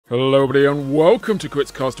Hello everybody and welcome to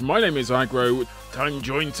KritzKast. My name is Agro. I'm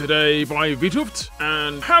joined today by Wiethoofd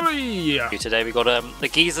and Harry. Today we got the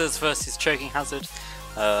Geezers versus Choking Hazard.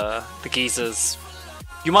 The Geezers,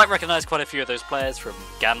 you might recognise quite a few of those players from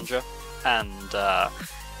Ganja and I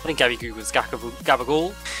think Gabi was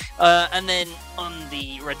Gabagool. And then on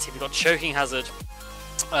the red team we got Choking Hazard,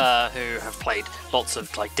 who have played lots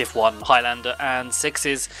of like Div 1, Highlander and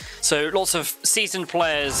Sixes. So lots of seasoned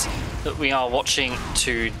players that we are watching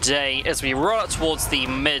today as we roll out towards the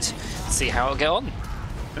mid, see how it'll go on.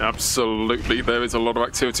 Absolutely, there is a lot of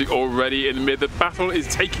activity already in the mid. The battle is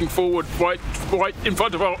taking forward right in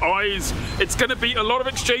front of our eyes. It's going to be a lot of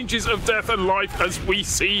exchanges of death and life as we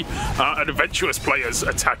see adventurous players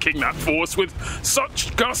attacking that force with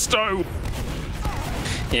such gusto.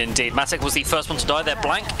 Indeed, Matic was the first one to die there.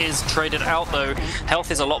 Blank is traded out though.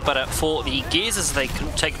 Health is a lot better for the Geezers as they can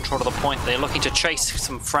take control of the point. They're looking to chase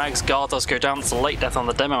some frags. Guard does go down. It's a late death on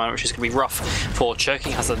the demo man, which is going to be rough for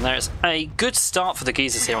Choking Hazard. And there's a good start for the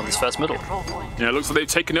Geezers here on this first middle. Yeah, it looks like they've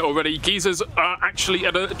taken it already. Geezers are actually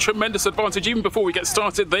at a tremendous advantage. Even before we get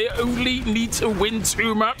started, they only need to win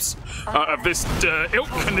 2 maps of this ilk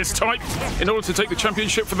and this type in order to take the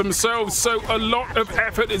championship for themselves. So a lot of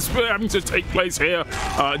effort is having to take place here.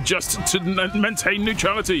 Just to maintain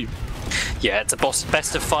neutrality. Yeah, it's a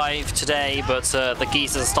best of 5 today, but the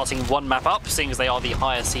Geezers are starting 1 map up, seeing as they are the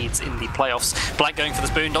higher seeds in the playoffs. Blank going for the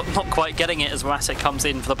spoon, not quite getting it as Matic comes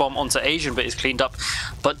in for the bomb onto Asian, but is cleaned up.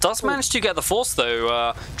 But does manage to get the force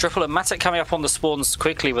though. Triple and Matic coming up on the spawns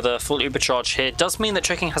quickly with a full uber charge here. Does mean that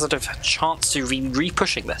Choking Hazard have a chance to be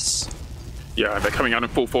re-pushing this. Yeah, they're coming out in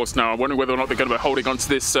full force now. I'm wondering whether or not they're going to be holding on to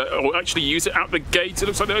this or actually use it out the gate. It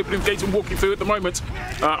looks like they're opening the gate and walking through at the moment.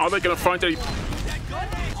 Are they going to find a...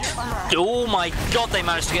 Oh my god, they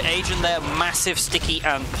managed to get Agent there. Massive sticky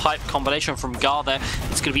and pipe combination from Gar there.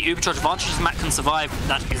 It's going to be uber charge advantage as Matt can survive.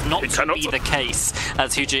 That is not to be the case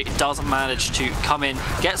as Huge does manage to come in,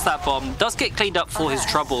 gets that bomb, does get cleaned up for his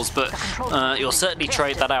troubles, but you'll certainly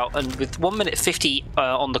trade that out. And with 1 minute 50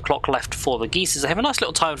 on the clock left for the Geezers, they have a nice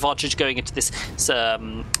little time advantage going into this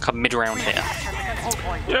kind of mid-round here.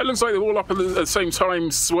 Yeah, it looks like they're all up at the same time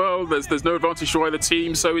as well. There's no advantage to either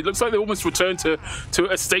team, so it looks like they almost returned to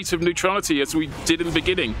a state of neutrality as we did in the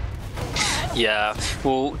beginning. Yeah,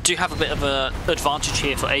 we'll do have a bit of an advantage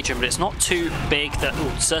here for Agent, but it's not too big. That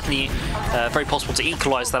will certainly very possible to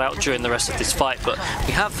equalise that out during the rest of this fight. But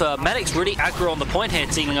we have Medics really aggro on the point here,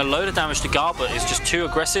 dealing a load of damage to Gar, but is just too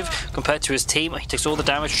aggressive compared to his team. He takes all the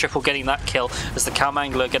damage, Triple getting that kill as the Cow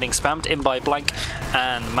Mangler getting spammed in by Blank,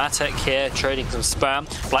 and Matic here trading some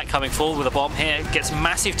spam. Blank coming forward with a bomb here, gets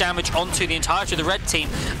massive damage onto the entirety of the red team,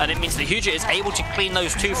 and it means that Huge is able to clean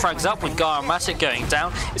those 2 frags up with Gar and Matic going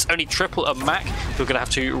down. It's only Triple and Mac who are going to have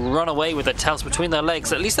to run away with their tails between their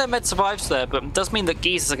legs. At least their med survives there, but it does mean that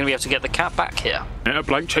Geezers are going to be able to get the cap back here. Yeah,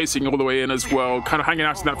 Blank chasing all the way in as well, kind of hanging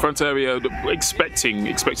out in that front area, expecting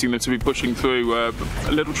them to be pushing through. A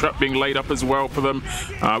little trap being laid up as well for them.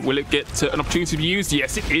 Will it get an opportunity to be used?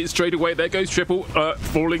 Yes, it is straight away. There goes Triple,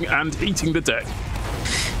 falling and eating the deck.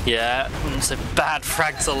 Yeah, it's a bad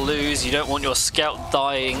frag to lose. You don't want your scout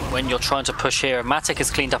dying when you're trying to push here. Matic is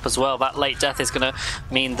cleaned up as well. That late death is going to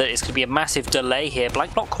mean that it's going to be a massive delay here.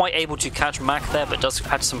 Blank not quite able to catch Mac there, but does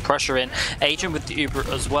add some pressure in. Agent with the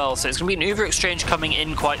Uber as well. So it's going to be an Uber exchange coming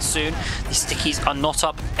in quite soon. The stickies are not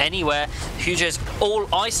up anywhere. Huge is all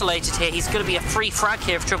isolated here. He's going to be a free frag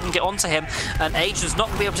here if Triple can get onto him. And Agent's not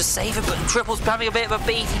going to be able to save him, but Triple's having a bit of a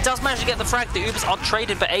beef. He does manage to get the frag. The Ubers are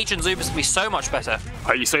traded, but Agent's Ubers will be so much better.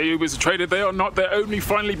 You say Ubers are traded, they are not. They're only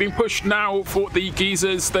finally being pushed now for the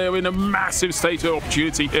Geezers. They're in a massive state of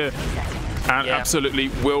opportunity here. And absolutely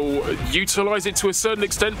will utilise it to a certain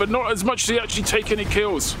extent, but not as much to actually take any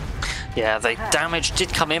kills. Yeah, the damage did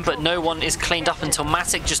come in, but no one is cleaned up until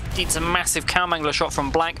Matic just eats a massive Cow Mangler shot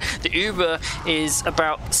from Blank. The Uber is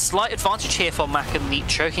about slight advantage here for Mac and the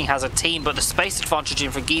Choking Hazard team, but the space advantage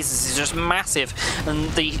in for Geezers is just massive, and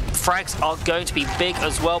the frags are going to be big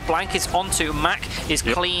as well. Blank is onto Mac, is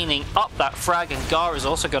cleaning up that frag, and Gar is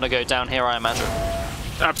also going to go down here, I imagine.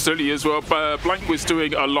 Absolutely as well. Blank was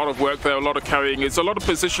doing a lot of work there, a lot of carrying. It's a lot of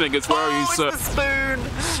positioning as well. He's the spoon.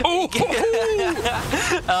 Oh,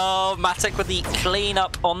 Matic with the clean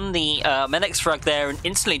up on the Menix frag there and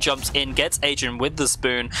instantly jumps in, gets Agent with the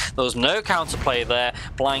spoon. There was no counterplay there.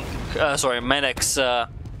 Menix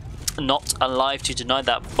not alive to deny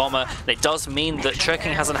that bomber. And it does mean that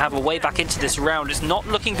Choking hasn't have a way back into this round. It's not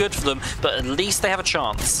looking good for them, but at least they have a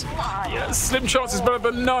chance. Yeah, slim chance is better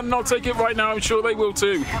than none. I'll take it right now. I'm sure they will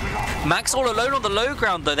too. Max all alone on the low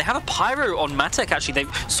ground though. They have a Pyro on Matek actually.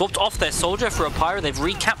 They've swapped off their soldier for a Pyro. They've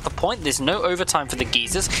recapped the point. There's no overtime for the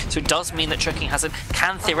Geezers, so it does mean that Choking Hazard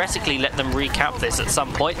can theoretically let them recap this at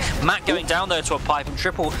some point. Mac going down there to a pipe, and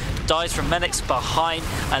Triple dies from Menix behind,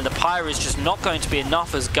 and the Pyro is just not going to be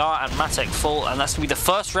enough as Gar and Matek fall, and that's going to be the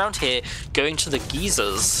first round here going to the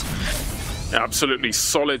Geezers. Absolutely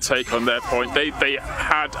solid take on their point. They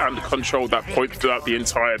had and controlled that point throughout the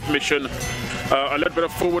entire mission. A little bit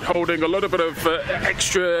of forward holding, a little bit of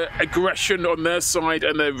extra aggression on their side,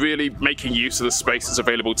 and they're really making use of the spaces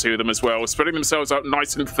available to them as well, spreading themselves out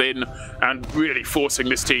nice and thin and really forcing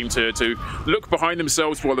this team to look behind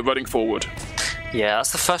themselves while they're running forward. Yeah,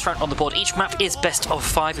 that's the first round on the board. Each map is best of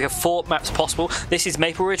 5. We have 4 maps possible. This is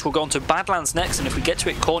Maple Ridge. We'll go on to Badlands next, and if we get to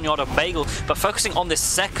it, Cornyard or Bagel. But focusing on this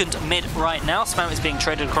second mid right now, Spam is being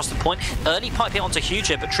traded across the point. Early pipe hit onto Huge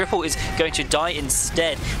here, but Triple is going to die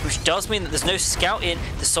instead, which does mean that there's no scout in.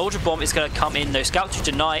 The soldier bomb is going to come in, no scout to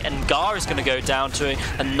deny, and Gar is going to go down to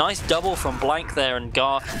a nice double from Blank there, and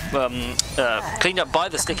Gar cleaned up by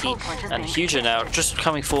the Sticky, and Huge now just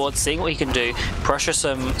coming forward, seeing what he can do, pressure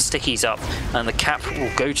some Stickies up, and the cap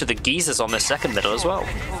will go to the Geezers on the second middle as well.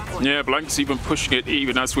 Yeah, Blank's even pushing it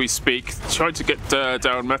even as we speak, trying to get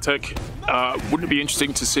down Matek. Wouldn't it be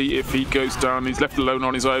interesting to see if he goes down? He's left alone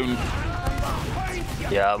on his own.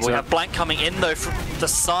 Yeah, we have Blank coming in though from the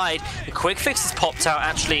side. The quick fix has popped out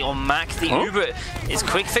actually on Mac. The Uber is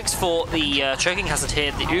quick fix for the Choking Hazard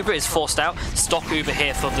here. The Uber is forced out. Stock Uber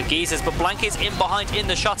here for the Geezers, but Blank is in behind in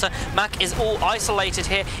the shutter. Mac is all isolated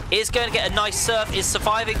here. Is going to get a nice surf. Is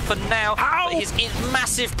surviving for now. But he's in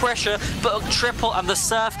massive pressure. But a triple and the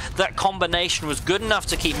surf, that combination was good enough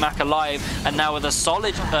to keep Mac alive. And now with a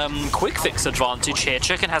solid quick fix advantage here,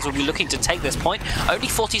 Choking Hazard will be looking to take this point. Only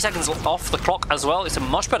 40 seconds off the clock as well. It's a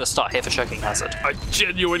much better start here for Choking Hazard. I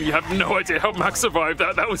genuinely have no idea how Max survived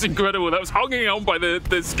that. That was incredible. That was hanging on by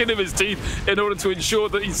the skin of his teeth in order to ensure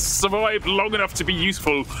that he survived long enough to be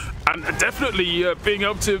useful, and definitely being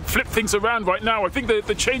able to flip things around right now. I think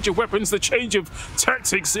the change of weapons, the change of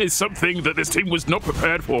tactics is something that this team was not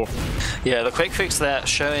prepared for. Yeah, the quick fix there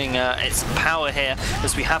showing its power here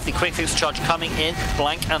as we have the quick fix charge coming in.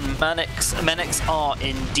 Blank and Menix are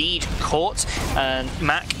indeed caught, and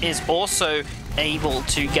Mac is also able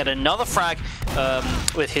to get another frag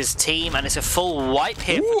with his team, and it's a full wipe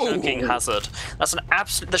here for Choking Hazard. That's an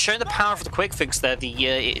absolute. They're showing the power of the quick fix there.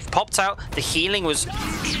 It popped out. The healing was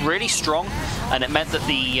really strong, and it meant that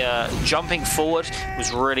the jumping forward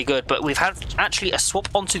was really good. But we've had actually a swap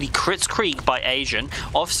onto the KritzKast by Asian.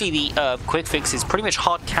 Obviously, the quick fix is pretty much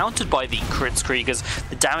hard countered by the KritzKast, as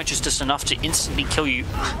the damage is just enough to instantly kill you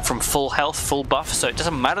from full health, full buff. So it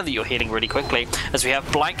doesn't matter that you're healing really quickly. As we have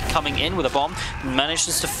Blank coming in with a bomb,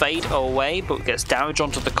 manages to fade away, but gets damage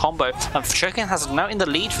onto the combo. And Choking Hazard now in the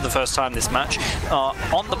lead for the first time this match.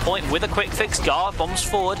 On the point with a quick fix, Gar bombs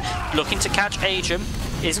forward, looking to catch Agent,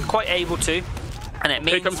 isn't quite able to, and it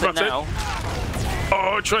means that now.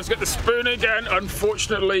 Oh, tries to get the spoon again.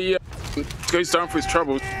 Unfortunately, goes down for his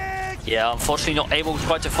troubles. Yeah, unfortunately not able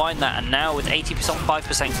quite to find that, and now with 80%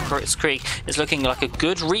 5% KritzKast, it's looking like a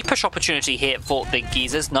good repush opportunity here for the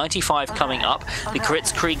Geezers. 95 coming up. The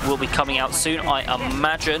KritzKast will be coming out soon, I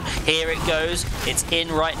imagine. Here it goes. It's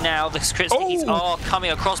in right now. The KritzKast are coming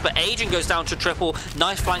across, but Agent goes down to triple.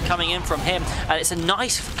 Nice flank coming in from him, and it's a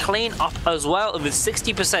nice clean up as well, and with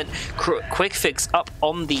 60% quick fix up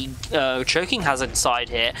on the Choking Hazard side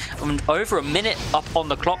here, and over a minute up on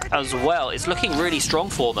the clock as well. It's looking really strong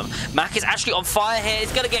for them. Mac is actually on fire here.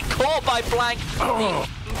 He's going to get caught by Blank. The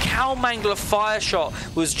Cow Mangler fire shot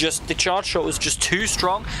was just, the charge shot was just too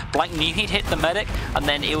strong. Blank knew he'd hit the medic, and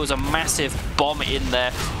then it was a massive bomb in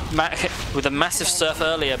there. Mac with a massive surf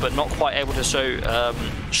earlier, but not quite able to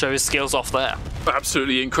show his skills off there.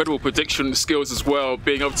 Absolutely incredible prediction skills as well,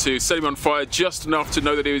 being able to set him on fire just enough to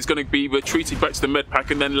know that he was going to be retreating back to the med pack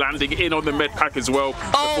and then landing in on the med pack as well.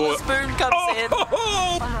 Oh, the spoon comes in.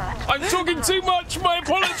 I'm talking too much. My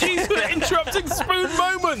apologies for interrupting spoon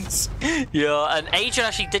moments. Yeah, and Agent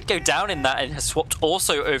actually did go down in that and has swapped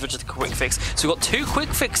also over to the quick fix. So we've got 2 quick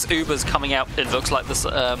fix Ubers coming out. It looks like this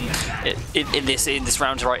in this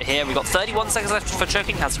round right here. We've got 31 seconds left for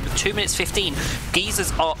Choking Hazard with 2 minutes 15.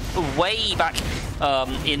 Geezers are way back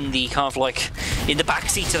in the kind of like in the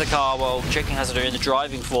backseat of the car, while Choking Hazard are in the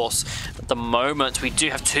driving force at the moment. We do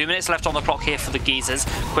have 2 minutes left on the clock here for the Geezers.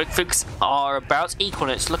 Quick fix are about equal,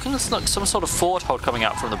 and it's looking like some sort of forward hold coming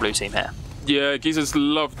out from the blue team here. Yeah, Geezers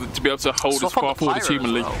love to be able to hold as far forward as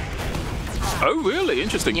humanly. Oh, really?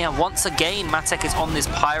 Interesting. Yeah, once again, Matek is on this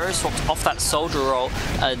Pyro, swapped off that Soldier roll,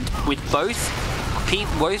 and with both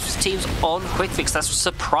teams on quick fix, that's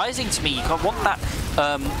surprising to me. You can't want that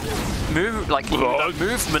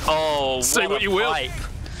movement. Oh, say what you will.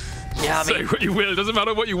 Yeah, I mean, say what you will. It doesn't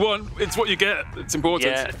matter what you want. It's what you get. It's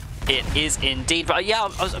important. Yeah, it is indeed. But yeah,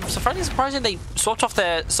 I'm surprising they swapped off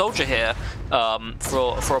their Soldier here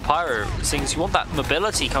for a Pyro, since you want that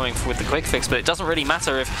mobility coming with the quick fix, but it doesn't really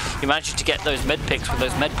matter if you manage to get those med picks with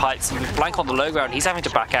those med pipes, and with Blank on the low ground, he's having to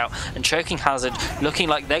back out, and Choking Hazard looking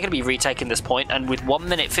like they're going to be retaking this point, and with 1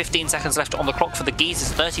 minute 15 seconds left on the clock for the Geezers,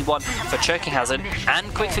 31 for Choking Hazard,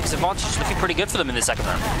 and quick fix advantage is looking pretty good for them in this second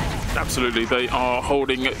round. Absolutely, they are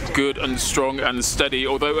holding good and strong and steady,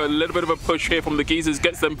 although a little bit of a push here from the Geezers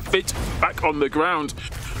gets them fit back on the ground,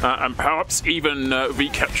 and perhaps even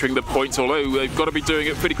recapturing the points, although they've got to be doing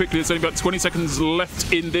it pretty quickly. There's only about 20 seconds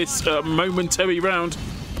left in this momentary round.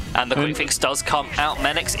 And the quick fix does come out.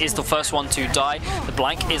 Menix is the first one to die. The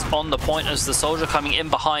Blank is on the point as the Soldier coming in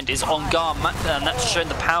behind is on guard, and that's showing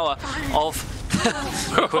the power of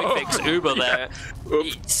the quick fix Uber there.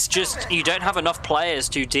 It's just, you don't have enough players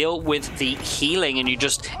to deal with the healing, and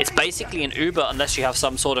it's basically an Uber unless you have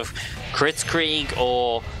some sort of Kritzkrieg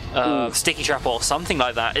or sticky trap or something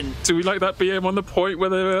like that. And do we like that BM on the point where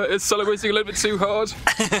they're celebrating a little bit too hard?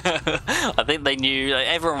 I think they knew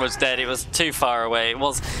everyone was dead. It was too far away. It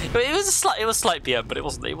was slight BM, but it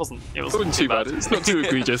wasn't too bad. It's not too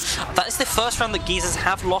egregious. That is the first round that Geezers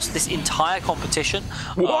have lost this entire competition.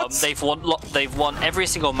 What? They've won every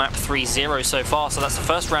single map 3-0 so far. So that's the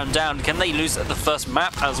first round down. Can they lose at the first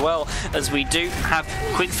map as well? As we do have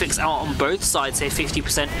quick fix out on both sides here,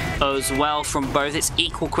 50% as well from both. It's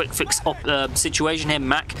equal quick fix situation here.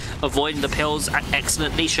 Mac avoiding the pills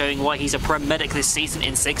excellently, showing why he's a Prem medic this season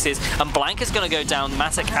in sixes. And Blank is going to go down,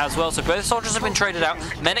 Matic as well. So both soldiers have been traded out.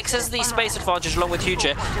 Menix has the space advantage along with Huge.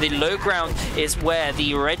 The low ground is where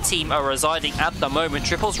the red team are residing at the moment.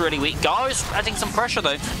 Triple's really weak. Gar is adding some pressure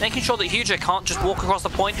though, making sure that Huge can't just walk across the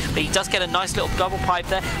point, but he does get a nice little double pipe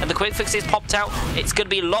there, and the quick fix is popped out. It's going to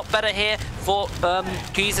be a lot better here for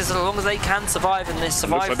Geezers as long as they can survive in this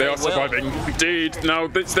survival. Looks like they are surviving indeed. Now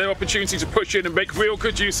it's their opportunity to push in and make real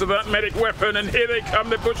good use of that medic weapon, and here they come.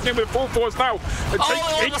 They're pushing in with full force now.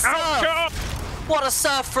 What a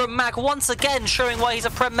surf from Mac, once again showing why he's a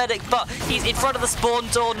Prem medic, but he's in front of the spawn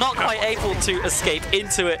door, not quite able to escape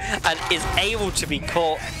into it, and is able to be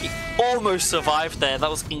caught. He almost survived there. That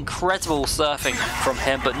was incredible surfing from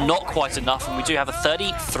him, but not quite enough, and we do have a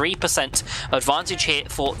 33% advantage here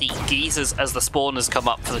for the Geezers as the spawners come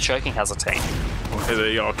up for the Choking Hazard team. Well, here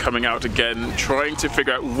they are coming out again, trying to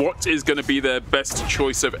figure out what is going to be their best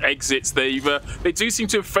choice of exits. They do seem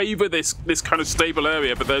to favour this kind of stable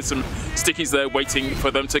area, but there's some stickies there waiting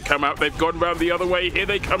for them to come out. They've gone round the other way. Here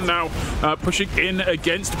they come now, pushing in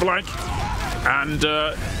against Blank. And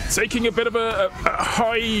taking a bit of a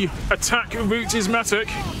high attack route is Matic.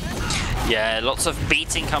 Yeah, lots of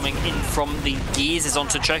beating coming in from the Geezers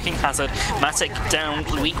onto Choking Hazard. Matic down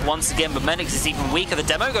weak once again, but Menix is even weaker. The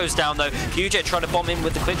demo goes down though. Huge trying to bomb in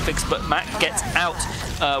with the quick fix, but Mac gets out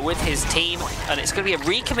with his team, and it's going to be a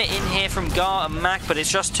recommit in here from Gar and Mac, but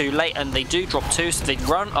it's just too late, and they do drop two, so they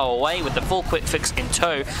run away with the full quick fix in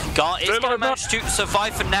tow. Gar is going to manage to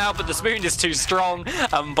survive for now, but the spoon is too strong,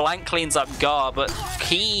 and Blank cleans up Gar, but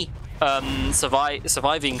key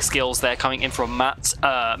surviving skills there coming in from Mac,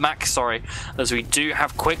 as we do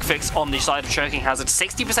have quick fix on the side of Choking Hazard.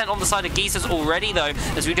 60% on the side of Geezers already though,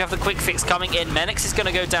 as we do have the quick fix coming in. Menix is going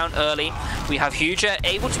to go down early. We have Huger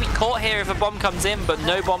able to be caught here if a bomb comes in, but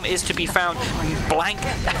no bomb is to be found. Blank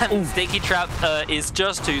and Sticky Trap is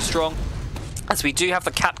just too strong, as we do have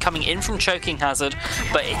the cap coming in from Choking Hazard,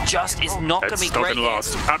 but it just is not going to be great. It's not going to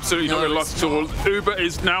last. Absolutely not going to last at all. Uber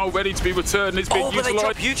is now ready to be returned. It's being utilised. But they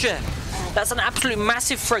drop Huger. That's an absolute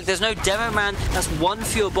massive frag. There's no demo man. That's one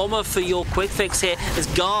fewer bomber for your quick fix here, as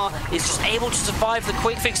Gar is just able to survive. The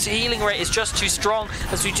quick fix healing rate is just too strong,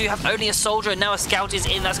 as we do have only a soldier, and now a scout is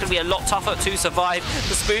in. That's going to be a lot tougher to survive.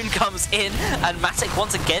 The spoon comes in, and Matic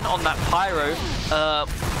once again on that pyro.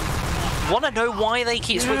 Want to know why they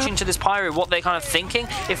keep switching to this pyro, what they're kind of thinking.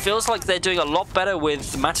 It feels like they're doing a lot better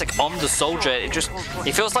with Matic on the soldier.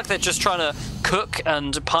 It feels like they're just trying to cook,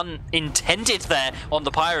 and pun intended there, on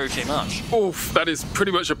the pyro too much. Oof, that is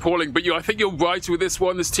pretty much appalling, but I think you're right with this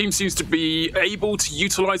one. This team seems to be able to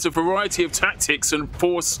utilize a variety of tactics and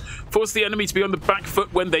force the enemy to be on the back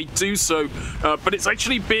foot when they do so, but it's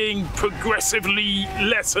actually being progressively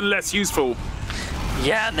less and less useful.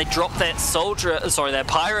 Yeah, and they drop their soldier, sorry, their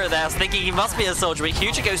pyro there. I was thinking he must be a soldier, but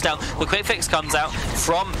Huger goes down. The quick fix comes out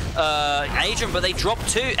from Adrian, but they drop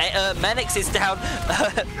two. Menix is down.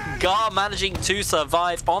 Gar managing to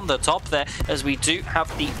survive on the top there, as we do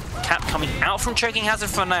have the cap coming out from Choking Hazard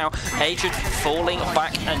for now. Adrian falling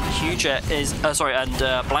back, and Huger is, and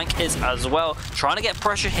Blank is as well. Trying to get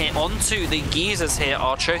pressure here onto the Geezers here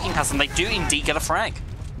are Choking Hazard, and they do indeed get a frag.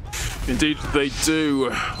 Indeed they do.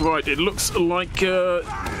 Right, it looks like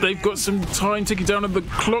they've got some time ticking down on the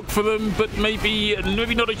clock for them, but maybe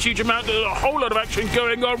not a huge amount, a whole lot of action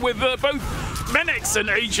going on with both Menix and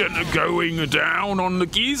Agent going down on the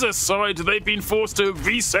Geezer side. They've been forced to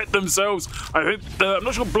reset themselves. I think I'm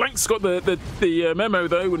not sure Blank's got the memo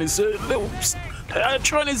though, and is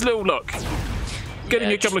trying his little luck,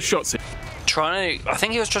 getting a couple of shots in. I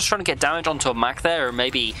think he was just trying to get damage onto a Mac there, or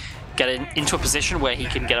maybe get into a position where he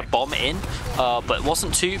can get a bomb in, but it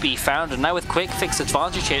wasn't to be found. And now with quick fix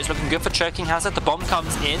advantage here, it's looking good for Choking Hazard. The bomb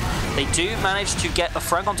comes in. They do manage to get a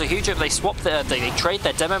frag onto Huger, but they swap they trade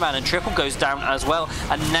their demo man, and Triple goes down as well.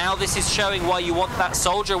 And now this is showing why you want that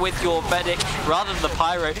soldier with your medic rather than the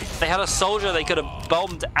pyro. If they had a soldier, they could have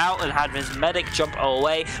bombed out and had his medic jump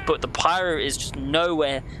away, but the pyro is just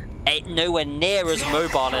nowhere near as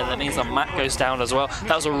mobile, and that means the Mac goes down as well.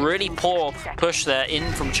 That was a really poor push there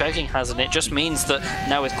in from Choking Hazard, and it just means that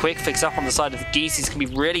now with quick fix up on the side of the Geese, it's going to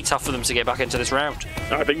be really tough for them to get back into this round.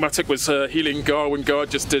 I think Matic was healing Gar when Gar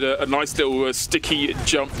just did a nice little sticky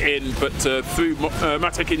jump in, but threw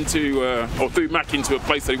Matic into, or threw Mac into a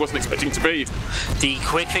place that he wasn't expecting to be. The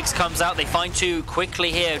quick fix comes out, they find two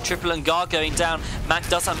quickly here, Triple and Gar going down. Mac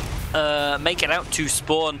doesn't make it out to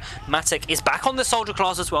spawn. Matic is back on the soldier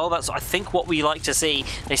class as well. That's, I think, what we like to see.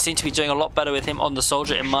 They seem to be doing a lot better with him on the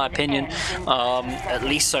soldier, in my opinion, at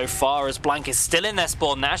least so far, as Blank is still in their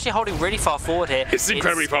spawn. They're actually holding really far forward here. It's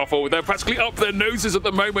incredibly far forward. They're practically up their noses at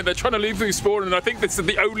the moment. They're trying to leave through spawn, and I think this is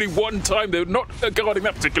the only one time they're not guarding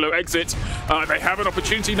that particular exit. They have an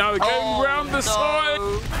opportunity now. They're going round the side.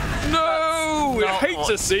 No! I hate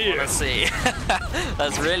to see it.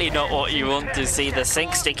 That's really not what you want to see. The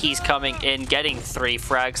Sync Stickies coming in, getting 3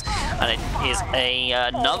 frags, and it is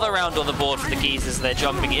another round on the board for the Geezers. They're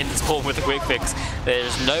jumping in spawn with the quick fix.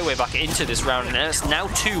 There's no way back into this round, and it's now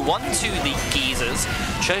 2-1 to the Geezers.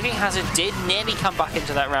 Choking Hazard did nearly come back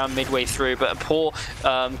into that round midway through, but a poor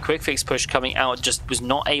quick fix push coming out just was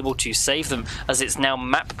not able to save them, as it's now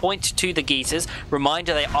map point to the Geezers.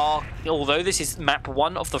 Reminder, they are, although this is map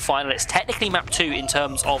 1 of the final, it's technically map 2 in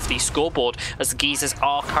terms of the scoreboard, as the Geezers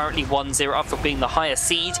are currently 1-0 up for being the higher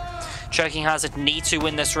seed. Choking Hazard need to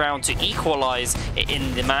win this round to equalise it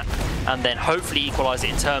in the map, and then hopefully equalise it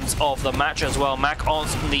in terms of the match as well.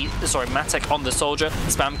 Matic on the soldier,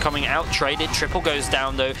 spam coming out, traded, Triple goes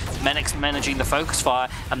down though, Menix managing the focus fire,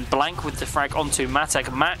 and Blank with the frag onto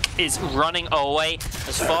Matic. Mac is running away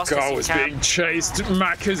as fast as he can. Was being chased.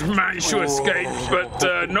 Mac has managed to escape,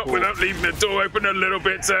 but not without leaving the door open a little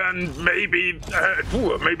bit, and maybe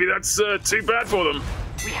that's too bad for them.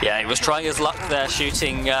 Yeah, he was trying his luck there,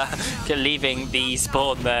 shooting, leaving the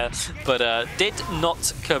spawn there, but did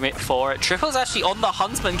not commit for it. Triple's actually on the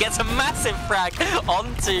Huntsman, gets a massive frag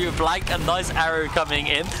onto Blank, a nice arrow coming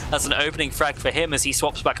in. That's an opening frag for him as he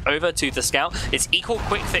swaps back over to the Scout. It's equal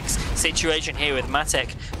quick fix situation here with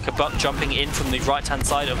Matic. Kabut jumping in from the right-hand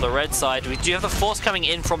side of the red side. We do have the force coming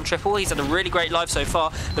in from Triple. He's had a really great life so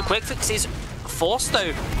far. The quick fix is forced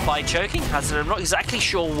though by Choking Hazard. I'm not exactly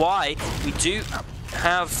sure why. We do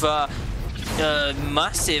have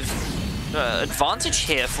massive advantage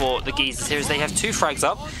here for the Geezers here, as they have 2 frags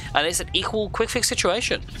up, and it's an equal quick fix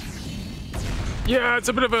situation. Yeah, it's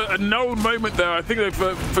a bit of a null moment there. I think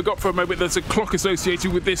they've forgot for a moment there's a clock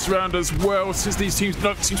associated with this round as well, since these teams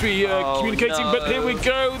don't seem to be communicating. No. But here we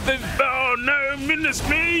go. Oh no, minus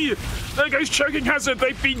me! There goes Choking Hazard.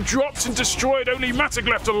 They've been dropped and destroyed. Only Matic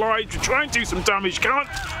left alive to try and do some damage. Can't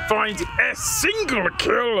find a single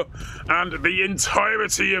kill. And the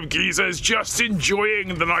entirety of Geezers just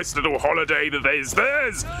enjoying the nice little holiday that is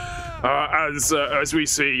theirs. As we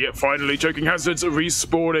see, finally, Choking Hazard's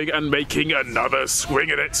respawning and making another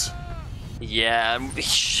swing at it. Yeah,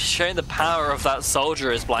 showing the power of that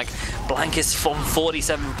soldier is Blank. Blank is from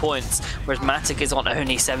 47 points, whereas Matic is on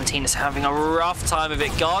only 17. Is having a rough time of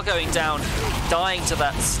it. Gar going down, dying to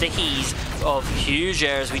that stickies of huge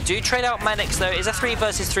areas. We do trade out Menix though. It's a 3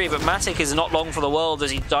 versus 3, but Matic is not long for the world as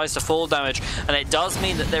he dies to fall damage, and it does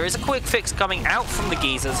mean that there is a quick fix coming out from the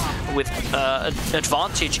Geezers with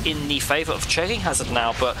advantage in the favour of Choking Hazard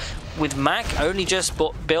now. But with Mac only just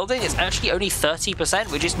building, it's actually only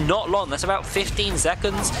 30%, which is not long. That's about 15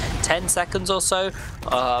 seconds, 10 seconds or so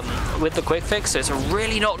with the quick fix. So it's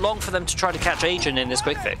really not long for them to try to catch Agent in this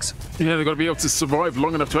quick fix. Yeah, they've got to be able to survive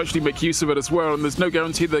long enough to actually make use of it as well, and there's no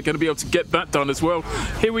guarantee they're going to be able to get that done as well.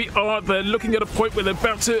 Here we are, they're looking at a point where they're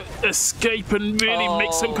about to escape and really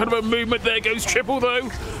make some kind of a movement. There goes Triple though.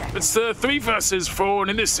 It's 3 versus 4,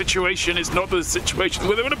 and in this situation, it's not the situation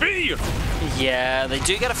where they want to be. Yeah, they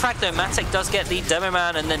do get a frag though. Matic does get the Demo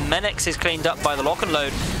Man, and then Menix is cleaned up by the lock and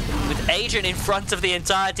load. With Agent in front of the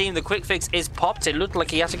entire team, the quick fix is popped. It looked like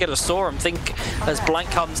he had to get a Storm. Think as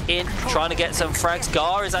Blank comes in, trying to get some frags.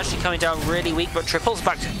 Gar is actually coming down really weak, but Triple's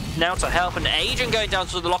back now to help. And Agent going down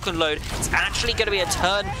to the lock and load. It's actually going to be a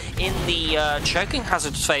turn in the choking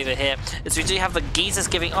hazard's favor here, as we do have the Geezers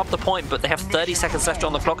giving up the point, but they have 30 seconds left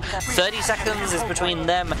on the clock. 30 seconds is between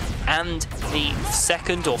them and the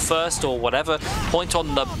second or first or whatever point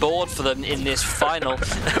on the board for them in this final.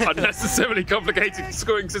 Unnecessarily complicated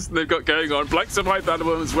scoring system they've got going on. Blank survived that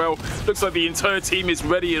one as well. Looks like the entire team is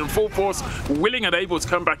ready and full force, willing and able to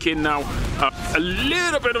come back in now. A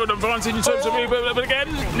little bit of an advantage in terms of movement, but again,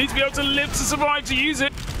 need to be able to live to survive to use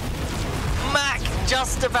it. Mac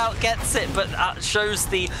just about gets it, but shows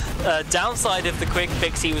the downside of the quick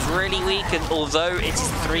fix. He was really weak, and although it is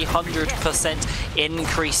 300%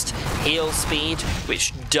 increased heal speed,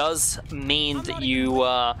 which does mean that you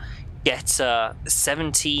get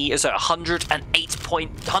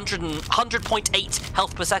 100.8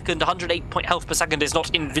 health per second. 108 health per second is not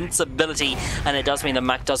invincibility, and it does mean that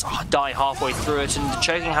Mac does die halfway through it, and the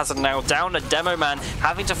choking hazard now down a Demo Man,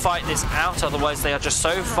 having to fight this out, otherwise they are just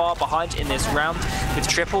so far behind in this round. With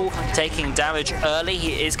Triple taking damage early,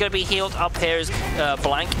 he is going to be healed up here as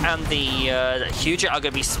Blank and the Huger are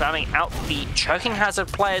going to be spamming out the choking hazard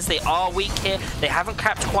players. They are weak here, they haven't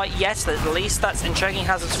capped quite yet, at least that's in choking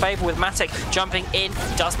hazard's favor. With Matic jumping in,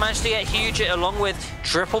 does manage to get Huger along with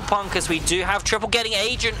Triple Punk, as we do have Triple getting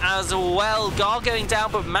Agent as well. Gar going down,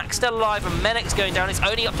 but Mac still alive, and Menix going down. It's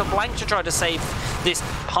only up to Blank to try to save this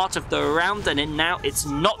part of the round, and now it's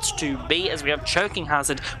not to be, as we have choking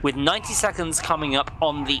hazard with 90 seconds coming up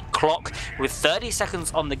on the clock, with 30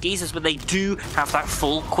 seconds on the Geezers, but they do have that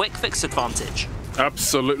full quick fix advantage.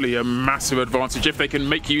 Absolutely a massive advantage if they can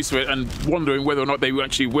make use of it, and wondering whether or not they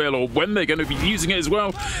actually will, or when they're going to be using it as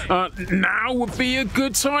well. Now would be a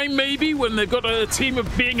good time, maybe, when they've got a team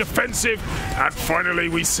of being offensive, and finally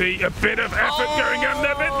we see a bit of effort going on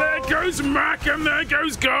there. There goes Mac, and there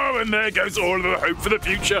goes Gar, and there goes all of the hope for the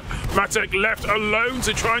future. Matic left alone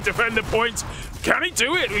to try and defend the point. Can he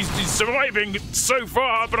do it? He's surviving so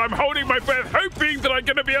far, but I'm holding my breath, hoping that I'm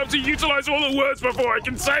going to be able to utilize all the words before I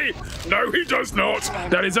can say, no, he does not.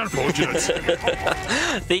 That is unfortunate.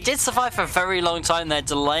 They did survive for a very long time. They're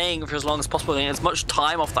delaying for as long as possible, getting as much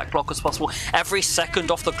time off that clock as possible. Every second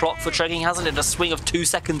off the clock for choking hazard in a swing of 2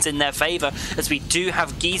 seconds in their favor, as we do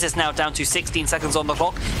have Geezers now down to 16 seconds on the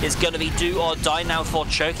clock. It's going to be do or die now for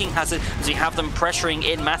choking hazard, as we have them pressuring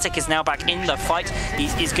in. Matic is now back in the fight.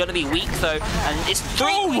 He's going to be weak though, and it's 3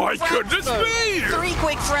 oh my frags, goodness me! 3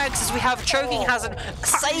 quick frags as we have choking hazard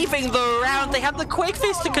saving the round. They have the quick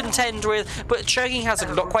fist to contend with, but choking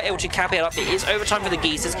hazard not quite able to cap it up. It is overtime for the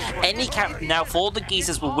Geezers. Any cap now for the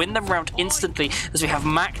Geezers will win them round instantly, as we have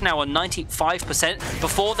Mac now on 95%.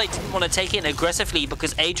 Before they didn't want to take it aggressively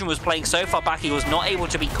because Adrian was playing so far back, he was not able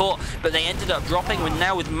to be caught, but they ended up dropping. And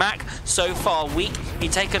now with Mac so far weak,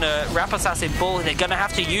 he's taken a Rap Assassin ball, they're going to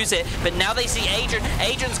have to use it, but now they see Adrian.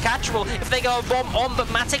 Adrian's catchable if they go a bomb on, but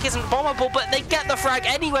Matic isn't bombable, but they get the frag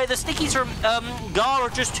anyway. The stickies from Gar are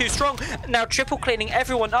just too strong. Now Triple cleaning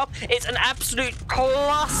everyone up. It's an absolute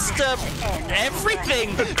cluster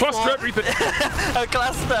everything. Cluster everything. A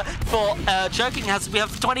cluster for choking hazard. We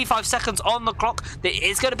have 25 seconds on the clock. There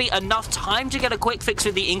is going to be enough time to get a quick fix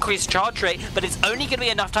with the increased charge rate, but it's only going to be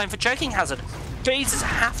enough time for choking hazard. Geezers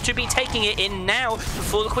have to be taking it in now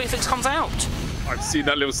before the quick fix comes out. I've seen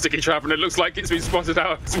that little sticky trap, and it looks like it's been spotted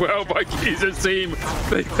out as well by Geezer's team.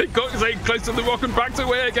 They got Zane close to the rock and backed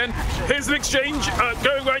away again. Here's an exchange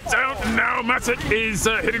going right down. Now Matic is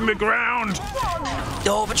hitting the ground.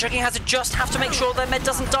 Oh, but choking hazard just have to make sure their med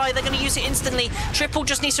doesn't die. They're going to use it instantly. Triple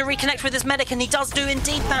just needs to reconnect with his medic, and he does do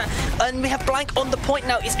indeed that. And we have Blank on the point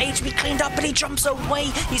now. His age to be cleaned up, but he jumps away.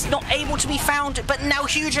 He's not able to be found, but now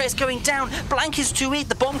Huger is going down. Blank is too weak.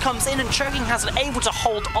 The bomb comes in, and choking hazard able to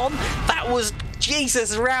hold on. That was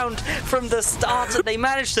Jesus round from the start, and they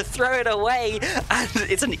managed to throw it away, and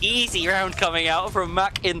it's an easy round coming out from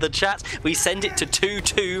Mac in the chat. We send it to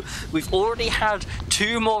 2-2. We've already had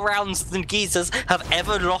 2 more rounds than Geezers have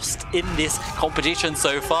ever lost in this competition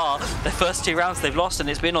so far. The first 2 rounds they've lost, and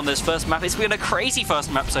it's been on this first map. It's been a crazy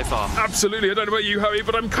first map so far. Absolutely. I don't know about you, Harry,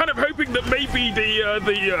 but I'm kind of hoping that maybe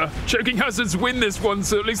the Choking Hazards win this one,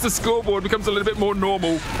 so at least the scoreboard becomes a little bit more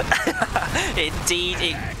normal. Indeed,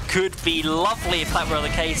 it could be lovely if that were the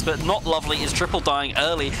case, but not lovely is Triple dying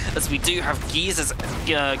early, as we do have Geezers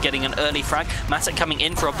getting an early frag. Matic coming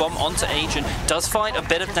in for a bomb onto Agent, does find a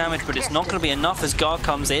bit of damage, but it's not going to be enough as Gar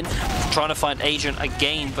comes in, trying to find Agent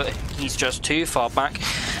again, but he's just too far back.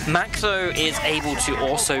 Mac, though, is able to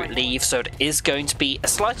also leave, so it is going to be a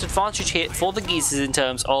slight advantage here for the Geezers in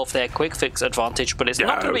terms of their quick fix advantage, but it's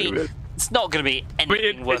not going to be... It's not going to be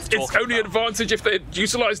anything worth talking about. It's only an advantage if they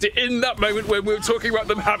utilised it in that moment when we were talking about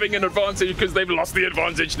them having an advantage, because they've lost the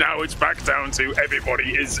advantage now. It's back down to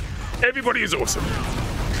everybody is awesome.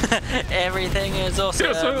 Everything is awesome.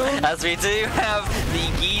 Yes, as we do have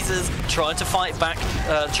the Geezers trying to fight back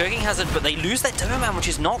Choking Hazard, but they lose their Demo Man, which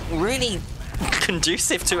is not really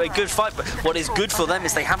conducive to a good fight, but what is good for them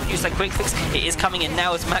is they haven't used their quick fix. It is coming in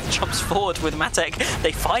now as Mac jumps forward with Matek.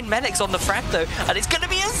 They find Menix on the frag though, and it's going to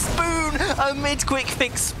be a spoon, a mid-quick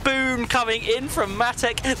fix spoon coming in from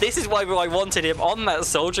Matek. This is why I wanted him on that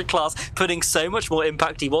soldier class, putting so much more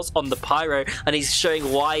impact he was on the pyro, and he's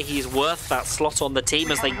showing why he's worth that slot on the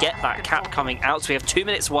team as they get that cap coming out. So we have 2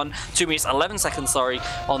 minutes 11 seconds,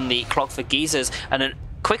 on the clock for Geezers, and an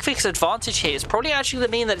quick fix advantage here is probably actually going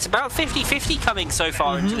to mean that it's about 50-50 coming so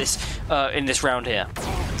far into this in this round here.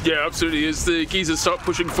 Yeah, absolutely. As the Geezers start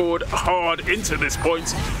pushing forward hard into this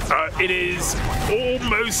point, it is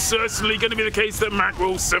almost certainly going to be the case that Mac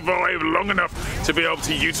will survive long enough to be able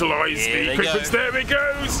to utilise the quick fix. There it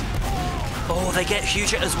goes! Oh, they get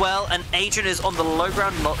Huger as well, and Adrian is on the low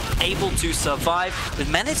ground, not able to survive. With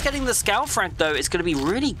Menix getting the scout frag, though, it's going to be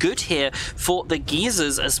really good here for the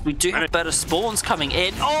Geezers, as we do have better spawns coming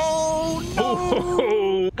in. Oh,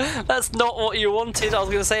 no! That's not what you wanted. I was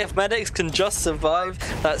going to say, if Menix can just survive,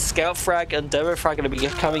 that scout frag and demo frag are going to be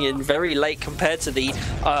coming in very late compared to the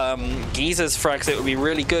Geezers frags. It would be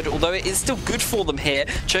really good, although it is still good for them here.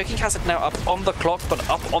 Choking Hazard now up on the clock, but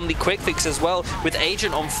up on the quick fix as well, with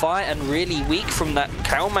Agent on fire and really weak from that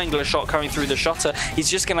cow mangler shot coming through the shutter. He's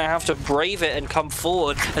just going to have to brave it and come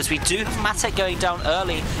forward, as we do have Matek going down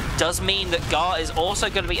early. Does mean that Gar is also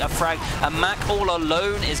going to be a frag, and Mac all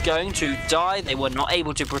alone is going to die. They were not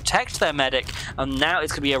able to protect their medic, and now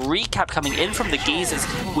it's going to be a recap coming in from the Geezers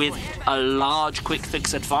with a large quick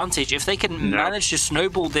fix advantage. If they can manage to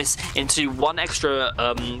snowball this into one extra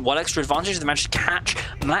advantage, they manage to catch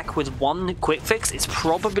Mac with one quick fix, it's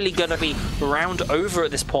probably going to be round over at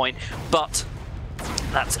this point, but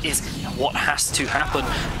that is what has to happen.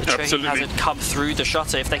 The Choking Hazard come through the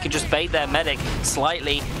shutter. If they can just bait their medic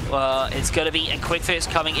slightly, it's going to be a quick fix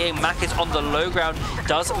coming in. Mac is on the low ground,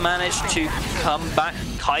 does manage to come back,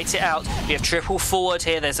 kite it out. We have triple forward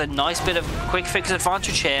here. There's a nice bit of quick fix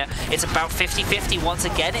advantage here. It's about 50-50 once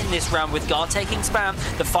again in this round, with Gar taking spam.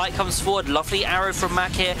 The fight comes forward. Lovely arrow from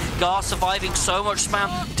Mac here. Gar surviving so much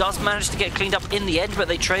spam, does manage to get cleaned up in the end, but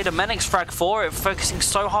they trade a Menix frag for it, focusing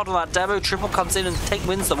so hard on that demo. Triple comes in and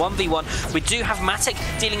wins the 1v1. We do have Matic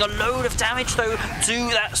dealing a load of damage though to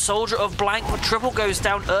that soldier of blank, but Triple goes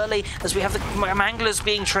down early as we have the manglers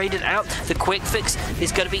being traded out. The quick fix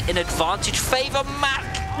is going to be an advantage favor Matic.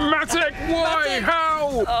 Why? Matic.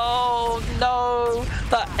 How? Oh no!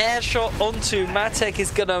 That air shot onto Matic is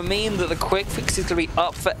going to mean that the quick fix is going to be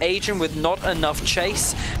up for Adrian, with not enough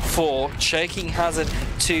chase for Choking Hazard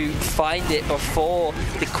to find it before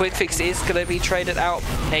the quick fix is going to be traded out.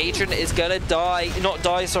 Adrian is going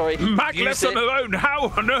to sorry. Mac left on alone.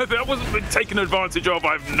 How on earth that wasn't been taken advantage of?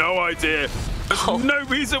 I have no idea. There's no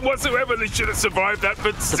reason whatsoever they should have survived that,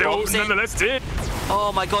 but still, nonetheless did.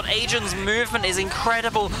 Oh my god, Adrian's movement is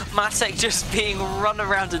incredible. Matek just being run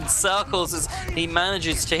around in circles as he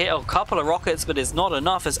manages to hit a couple of rockets, but it's not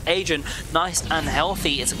enough, as Adrian, nice and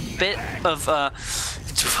healthy. It's a bit of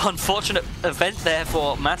unfortunate event there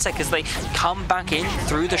for Matek as they come back in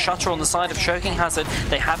through the shutter on the side of Choking Hazard.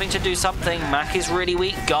 They're having to do something. Mac is really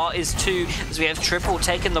weak. Gar is too, as we have Triple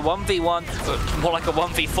taking the 1v1, more like a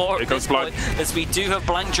 1v4 at this point, as we do have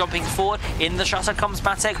Blank jumping forward. In the shutter comes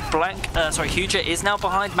Matek. Huger is now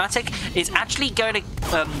behind. Matek is actually going to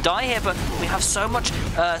die here, but we have so much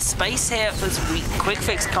space here as quick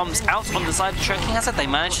fix comes out on the side of Choking Hazard. They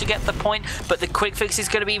manage to get the point, but the quick fix is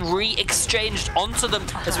going to be re-exchanged onto them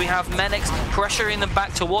as we have Menix pressuring them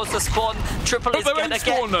back towards the spawn. Triple is going to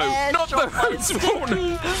get not the own spawn.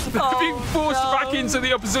 They're being forced back into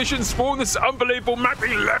the opposition spawn. This unbelievable Mac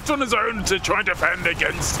being left on his own to try and defend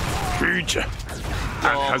against Huge. And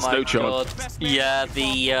has no chance. Yeah,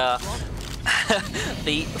 the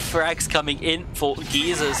frags coming in for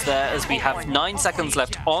Geezers there as we have 9 seconds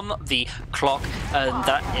left on the clock, and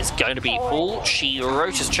that is going to be all she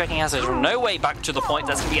wrote. As Checking Hazard no way back to the point.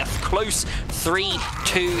 That's going to be a close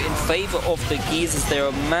 3-2 in favour of the Geezers. They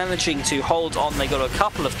are managing to hold on. They got a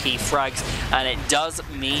couple of key frags, and it does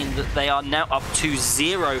mean that they are now up to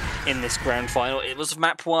 0 in this grand final. It was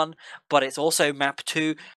map 1, but it's also map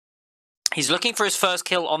 2. He's looking for his first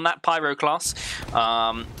kill on that Pyro class.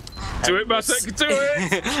 Do it, Matek, do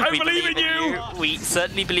it! I believe in you! We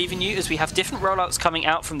certainly believe in you, as we have different rollouts coming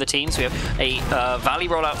out from the teams. We have a Valley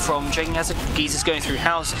rollout from Checking Hazard, Geezers going through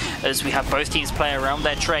House, as we have both teams play around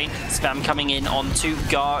their train. Spam coming in onto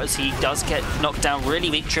Gar, as he does get knocked down really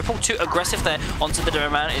weak. Triple too aggressive there onto the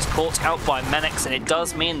Doman, is caught out by Menix, and it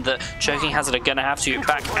does mean that Checking Hazard are going to have to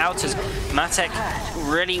back out, as Matek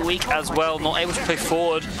really weak as well, not able to play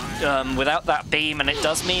forward without that beam, and it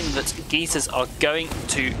does mean that Geezers are going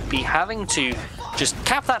to be having to just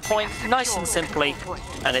cap that point nice and simply,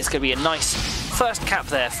 and it's going to be a nice first cap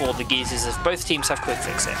there for the Geezers as both teams have quick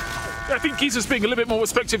fix it. I think Geezers being a little bit more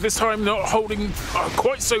respective this time, not holding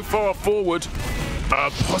quite so far forward.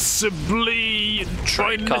 Possibly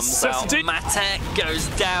trying necessity. Matek goes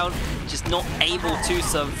down, just not able to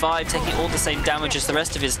survive, taking all the same damage as the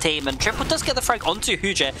rest of his team. And Triple does get the frag onto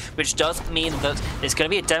Huge, which does mean that there's going to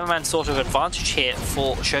be a demo man sort of advantage here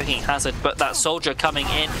for Checking Hazard. But that soldier coming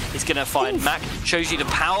in is going to find Mac. Shows you the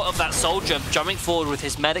power of that soldier jumping forward with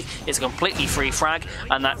his medic. It's a completely free frag,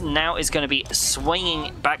 and that now is going to be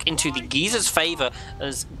swinging back into the Geezers' favour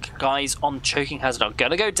as guys on Checking Hazard are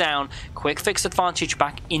going to go down. Quick fix advantage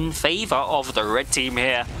back in favour of the red team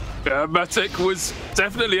here. Matek was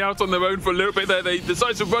definitely out on their own for a little bit there. They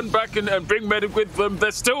decided to run back and bring medic with them.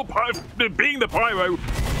 They're still being the Pyro,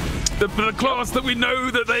 the class that we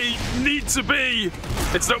know that they need to be.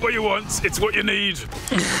 It's not what you want, it's what you need.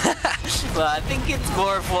 Well, I think it's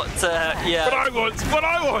more of what, yeah. What I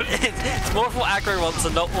want! It's more of what Agro wants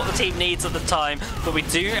and not what the team needs at the time. But we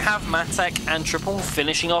do have Matek and Triple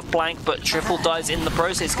finishing off blank, but Triple dies in the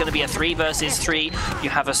process. It's going to be a 3 versus 3. You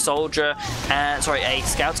have a soldier, and a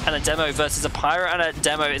scout and a demo versus a pyro and a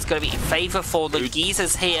demo. It's going to be in favour for the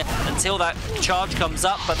Geezers here until that charge comes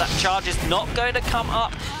up, but that charge is not going to come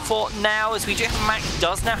up for now, as we do have Mac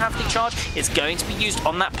does now have the charge. It's going to be used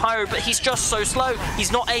on that pyro, but he's just so slow.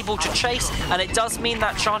 He's not able to chase, and it does mean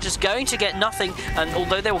that charge is going to get nothing. And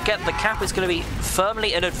although they will get the cap, it's going to be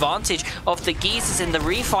firmly an advantage of the Geezers in the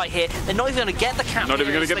refight here. They're not even going to get the cap. Not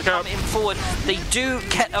even going to get the cap. Come in forward. They do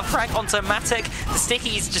get a frag onto Matek. The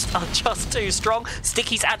stickies are just too strong.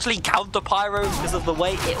 Stickies actually counter pyro because of the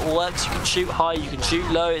way it works. You can shoot high, you can shoot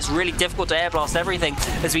low. It's really difficult to air blast everything.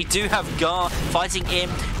 As we do have Gar fighting in.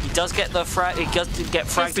 He does get the frag. He does get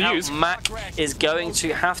fragged out. Mac is going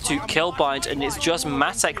to have to kill bind, and it's just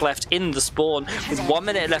Matek left in the spawn with 1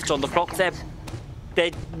 minute left on the clock.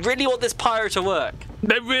 They really want this pyro to work.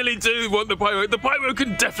 They really do want the pyro. The pyro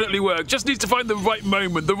can definitely work. Just needs to find the right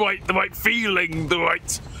moment, the right feeling, the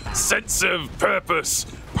right sense of purpose.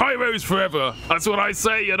 Pyro's forever. That's what I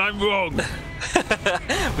say, and I'm wrong.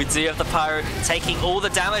 We do have the pyro taking all the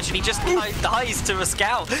damage, and he just dies to a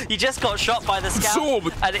scout. He just got shot by the scout,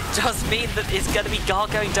 and it does mean that it's going to be Gar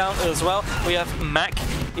going down as well. We have Mac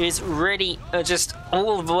is really just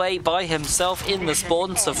all the way by himself in the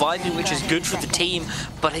spawn, surviving, which is good for the team,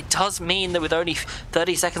 but it does mean that with only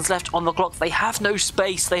 30 seconds left on the clock, they have no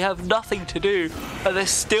space, they have nothing to do, and they're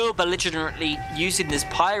still belligerently using this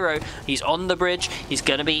pyro. He's on the bridge, he's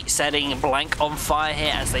going to be setting blank on fire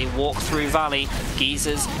here as they walk through Valley.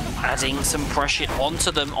 Geezers adding some pressure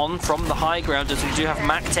onto them from the high ground, as we do have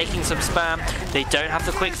Mac taking some spam. They don't have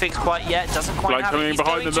the quick fix quite yet, doesn't quite have it. He's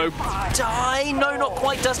behind them though. Die, no, not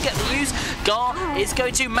quite, does get the use. Gar is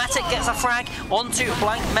going to, Matek gets a frag onto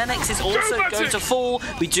blank. Menix is also going to fall.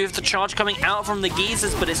 We do have the charge coming out from the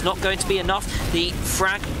Geezers, but it's not going to be enough. The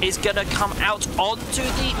frag is going to come out onto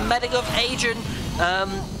the medic of Adrian.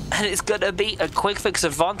 And it's going to be a quick fix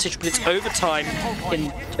advantage, but it's overtime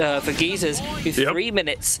for Geezers with 3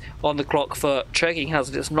 minutes on the clock for Checking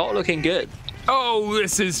Hazard. It's not looking good. Oh,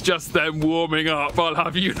 this is just them warming up, I'll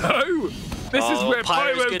have you know. This is where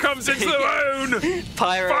Pyro comes into their own.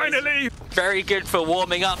 Pyro finally. Very good for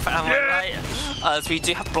warming up, am I right? as we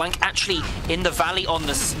do have Blank actually in the valley on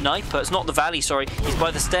the sniper. It's not the valley, sorry. He's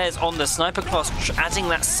by the stairs on the sniper class, adding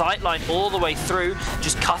that sight line all the way through,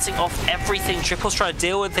 just cutting off everything. Triple's trying to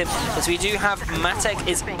deal with him, as we do have Matek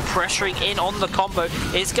is pressuring in on the combo.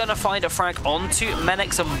 Is going to find a frag onto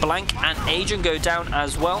Menix, and Blank and Agent go down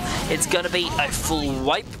as well. It's going to be a full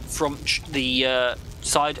wipe from the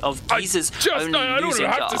side of Geezers. I don't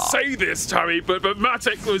have to say this, Terry, but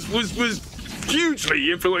Matek was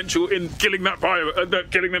hugely influential in killing that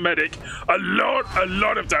killing the medic. A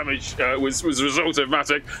lot of damage was a result of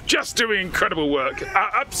Matek just doing incredible work.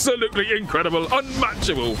 Absolutely incredible,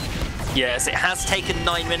 unmatchable. Yes, it has taken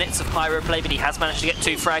 9 minutes of Pyro play, but he has managed to get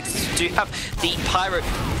 2 frags. We do have the Pyro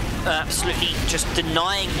absolutely just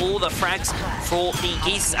denying all the frags for the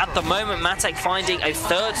Geezers at the moment. Matek finding a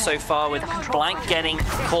 3rd so far, with Blank getting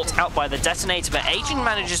caught out by the detonator, but Agent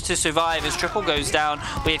manages to survive as Triple goes down.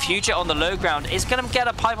 We have Future on the low ground, is going to get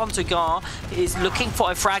a pipe onto Gar, is looking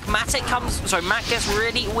for a frag. Matt gets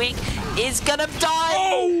really weak, is going to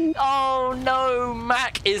die. Oh no,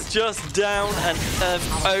 Mac is just down, and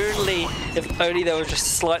if only there was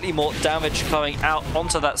just slightly more damage coming out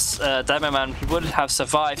onto that demo man, he would have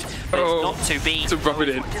survived. But it's not to be. To rub it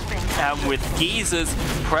in. And with Geezers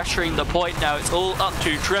pressuring the point now, it's all up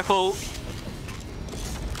to Triple.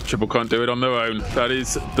 Triple can't do it on their own. That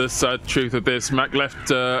is the sad truth of this. Mac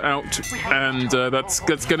left out, and that's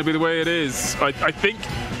going to be the way it is. I think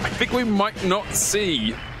we might not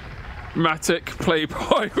see Matek play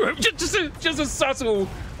Pyro. Just a subtle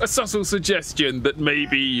suggestion that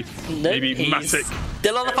maybe Matek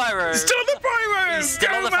still on the Pyro. Still on the Pyro. He's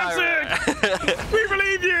still on the Pyro. We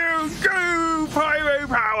believe you. Go Pyro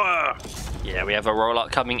power. Yeah, we have a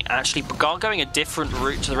roll-up coming. Actually, Gar going a different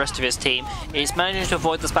route to the rest of his team. He's managing to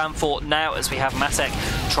avoid the spam fort now, as we have Matek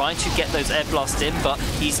trying to get those air blasts in, but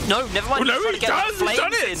he's... No, never mind. Oh, no, he does. He's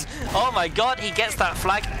done it. Oh my god, he gets that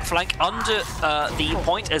flank under the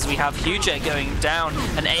point, as we have Huger going down.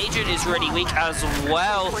 And Agent is really weak as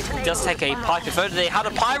well. He does take a pipe. If only they had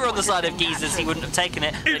a Pyro on the side of Geezers, he wouldn't have taken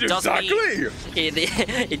it. It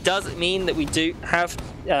does mean that we do have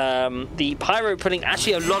the Pyro putting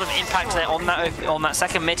actually a lot of impact there on that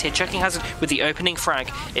second mid here. Checking Hazard with the opening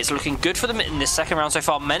frag. It's looking good for them in this second round so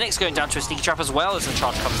far. Menix going down to a sneaky trap as well as the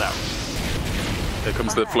charge comes out. Here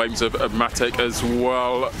comes the flames of Matek as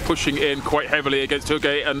well, pushing in quite heavily against Huge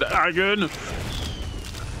and Agon.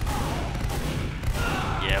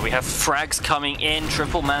 Yeah, we have frags coming in.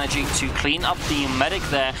 Triple managing to clean up the medic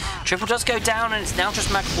there. Triple does go down, and it's now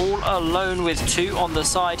just Mac all alone with 2 on the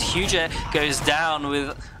side. Huge goes down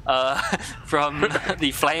with from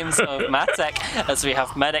the flames of Matek, as we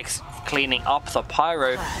have medics cleaning up the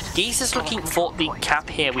Pyro. Geese is looking for the cap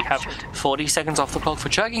here. We have 40 seconds off the clock for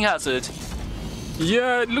Chugging Hazard.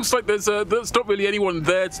 Yeah, it looks like there's not really anyone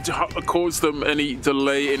there to cause them any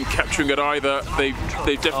delay in capturing it either.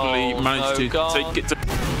 They've definitely managed to take it to...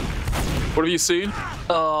 What have you seen?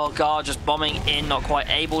 Oh, God, just bombing in, not quite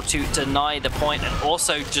able to deny the point, and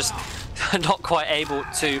also just not quite able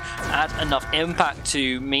to add enough impact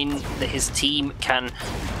to mean that his team can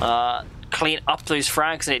clean up those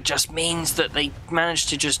frags. It just means that they managed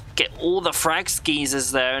to just get all the frag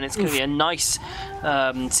skeezers there, and it's going to be a nice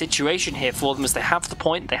situation here for them, as they have the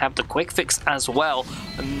point, they have the quick fix as well,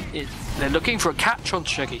 and they're looking for a catch on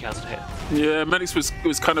Chugging Hazard here. Yeah, Menix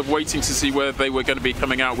was kind of waiting to see where they were going to be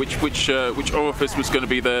coming out, which orifice was going to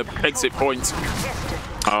be their exit point.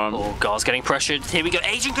 Oh, Gar's getting pressured. Here we go.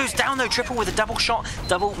 Agent goes down though. Triple with a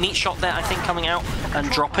double meat shot there, I think, coming out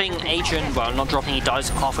and dropping Agent. Well, not dropping, he dies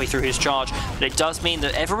halfway through his charge. But it does mean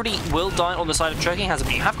that everybody will die on the side of Chugging Hazard.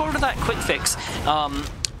 But you have got rid of that quick fix.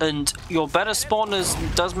 And your better spawners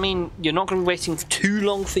does mean you're not going to be waiting too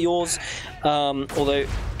long for yours. Although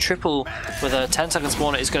Triple with a 10-second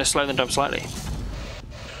spawner is going to slow them down slightly.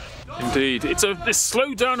 Indeed. It's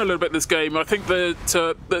slowed down a little bit, this game. I think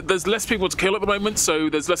that there's less people to kill at the moment, so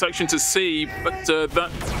there's less action to see. But that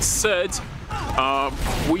said,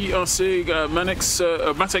 we are seeing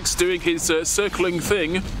Matek's doing his circling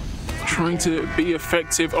thing, trying to be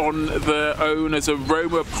effective on their own as a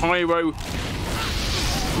roamer Pyro.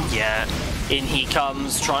 Yeah, in he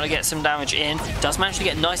comes, trying to get some damage in. Does manage to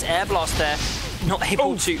get a nice air blast there. Not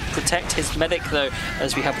able to protect his medic though,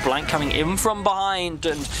 as we have Blank coming in from behind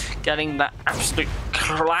and getting that absolute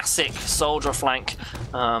classic soldier flank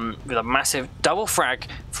with a massive double frag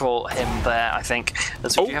for him there, I think.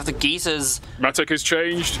 As we have the Geezers. Matek has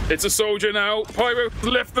changed. It's a soldier now. Pyro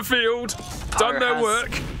left the field. Pyro done their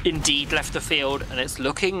work. Indeed left the field, and it's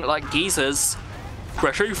looking like Geezers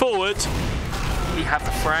pressuring forward. we have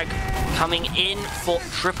the frag coming in for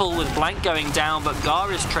Triple with Blank going down, but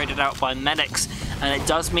Gar is traded out by Medics, and it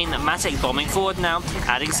does mean that Matic bombing forward now,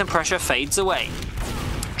 adding some pressure, fades away.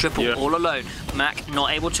 Triple all alone. Mac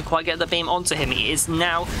not able to quite get the beam onto him. He is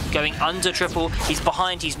now going under Triple. He's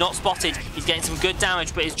behind, he's not spotted. He's getting some good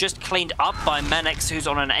damage, but is just cleaned up by Menix, who's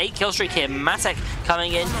on an 8 kill streak here. Matic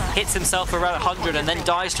coming in, hits himself around 100 and then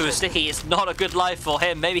dies to a sticky. It's not a good life for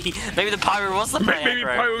him. Maybe the Pyro was the play. Maybe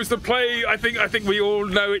Pyro was the play. I think we all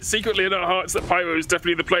know it secretly in our hearts that Pyro is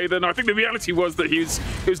definitely the play. Then I think the reality was that he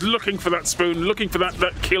was looking for that spoon, looking for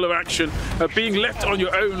that killer action. Being left on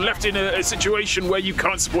your own, left in a situation where you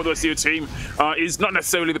can't support the rest of your team is not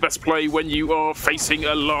necessarily the best play when you are facing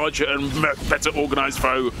a larger and better organised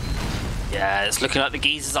foe. Yeah, it's looking like the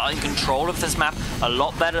Geezers are in control of this map a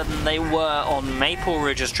lot better than they were on Maple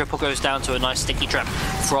Ridge as Triple goes down to a nice sticky trap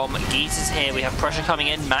from Geezers here. We have pressure coming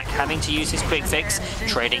in, Mac having to use his quick fix,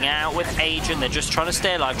 trading out with Agent. They're just trying to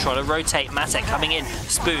stay alive, trying to rotate. Matic coming in,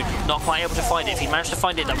 Spoon not quite able to find it. If he managed to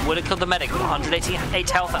find it, that would have killed the Medic with 188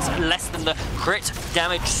 health. That's less than the crit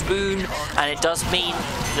damage Spoon, and it does mean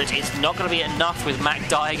that it's not going to be enough with Mac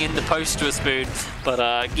dying in the post to a Spoon.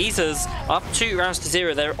 But Geezers up 2 rounds to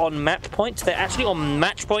 0. They're on map point. They're actually on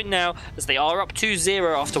match point now, as they are up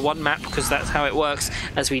 2-0 after one map, because that's how it works,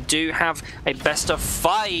 as we do have a best of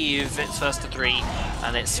 5. It's first to 3,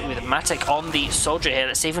 and it's with Matic on the Soldier here.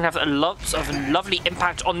 Let's see if we can have a lot of lovely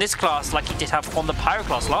impact on this class like he did have on the Pyro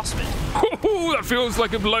class last bit. Ooh, that feels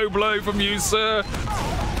like a low blow from you, sir.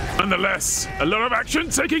 Nonetheless, a lot of action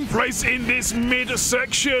taking place in this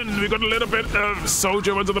mid-section. We've got a little bit of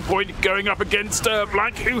Soldier under the point going up against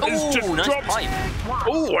Blank, who has just nice dropped. Pipe.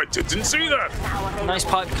 Oh, I didn't see that. Nice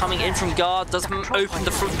pipe coming in from Guard. Doesn't open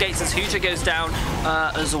the floodgates as Huja goes down,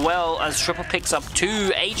 as well as Triple picks up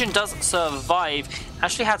 2. Agent doesn't survive.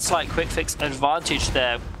 Actually had slight quick fix advantage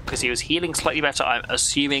there because he was healing slightly better, I'm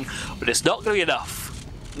assuming, but it's not going to be enough.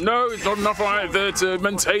 No, it's not enough either to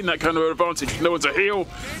maintain that kind of advantage. No one to heal.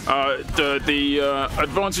 The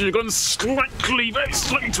advantage has gone slightly, very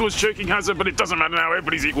slightly towards Choking Hazard, but it doesn't matter now.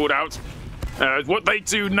 Everybody's equaled out. What they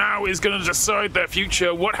do now is going to decide their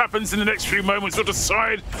future. What happens in the next few moments will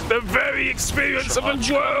decide the very experience of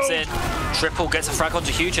the world. Triple gets a frag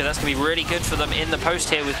onto Huja. That's going to be really good for them in the post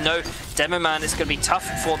here with no Demo Man. It's going to be tough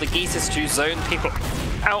for the Geezers to zone people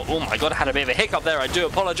out. Oh my god, I had a bit of a hiccup there. I do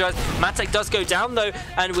apologize. Matic does go down though,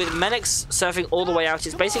 and with Menix surfing all the way out,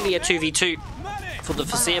 it's basically a 2v2 for the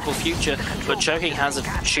foreseeable future, but Choking Hazard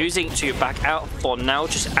choosing to back out for now,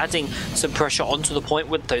 just adding some pressure onto the point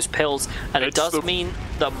with those pills, and it does mean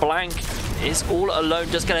that Blank is all alone.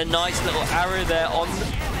 Just get a nice little arrow there on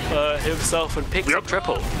himself and picks up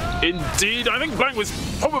Triple. Indeed, I think Blank was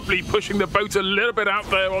probably pushing the boat a little bit out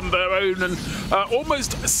there on their own and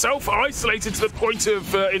almost self-isolated to the point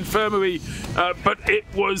of infirmary, but it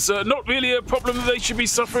was not really a problem that they should be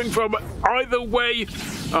suffering from either way.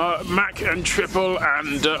 Mac and Triple,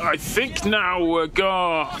 and I think now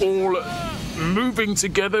Gar all moving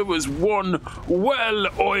together as one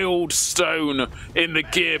well-oiled stone in the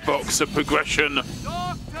gearbox of progression.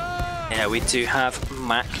 Yeah, we do have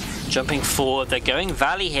Mac jumping forward. They're going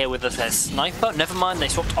Valley here with their sniper. Never mind, they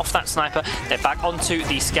swapped off that sniper. They're back onto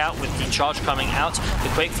the scout with the charge coming out. The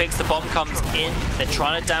quick fix, the bomb comes in. They're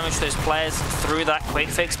trying to damage those players through that quick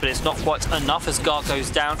fix, but it's not quite enough as Gar goes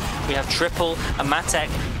down. We have Triple and Matek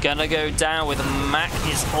gonna go down with Mac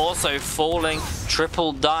is also falling.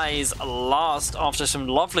 Triple dies last after some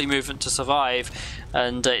lovely movement to survive.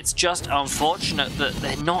 And it's just unfortunate that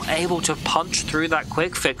they're not able to punch through that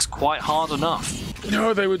quick fix quite hard enough.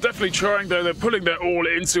 No, they were definitely trying though. They're pulling their all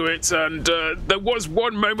into it, and there was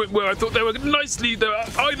one moment where I thought they were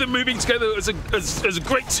either moving together as a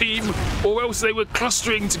great team, or else they were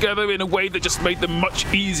clustering together in a way that just made them much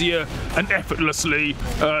easier and effortlessly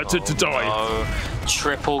to die. No.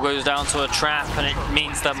 Triple goes down to a trap, and it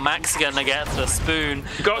means that Mac's gonna get the spoon.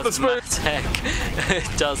 Got the spoon.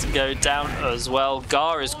 Matek does go down as well.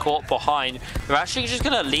 Gar is caught behind. They're actually just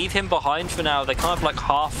gonna leave him behind for now. They're kind of like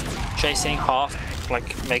half chasing, half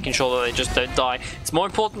like making sure that they just don't die. It's more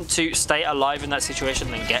important to stay alive in that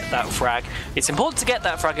situation than get that frag. It's important to get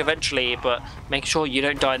that frag eventually, but make sure you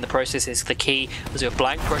don't die in the process is the key. As we're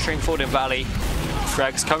Blank pressuring forward in Valley,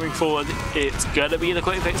 frags coming forward, it's gonna be the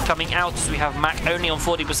quick fix coming out as we have Mac only on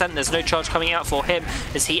 40%. There's no charge coming out for him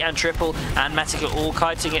as he and Triple and Matic are all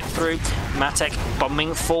kiting it through. Matek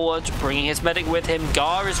bombing forward, bringing his medic with him.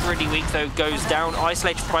 Gar is really weak though, goes down,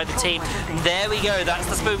 isolated by the team. There we go, that's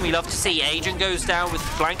the spoon we love to see. Agent goes down with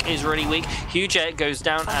Blank is really weak. Huge Air goes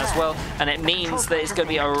down as well, and it means that it's going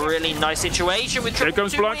to be a really nice situation with Here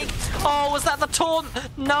comes Blank. Oh, was that the taunt?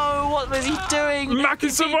 No, what was he doing? Mac can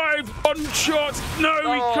survive. One shot. No,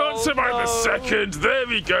 he can't survive the second. There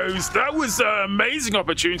he goes. That was an amazing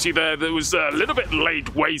opportunity there. That was a little bit laid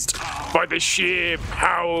waste by the sheer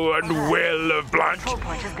power and will of Blank.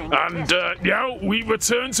 And now we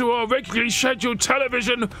return to our regularly scheduled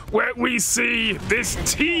television, where we see this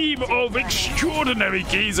team of extraordinary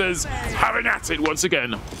geezers having at it once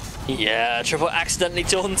again. Yeah, Triple accidentally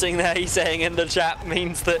taunting there, he's saying in the chat,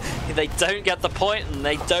 means that they don't get the point and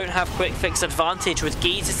they don't have quick fix advantage. With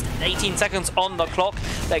Geese 18 seconds on the clock,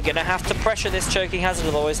 they're going to have to pressure this choking hazard,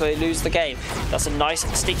 otherwise they lose the game. That's a nice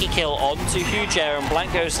sticky kill onto Huge Air, and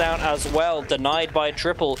Blank goes down as well, denied by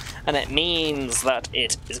Triple, and it means that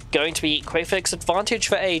it is going to be quick fix advantage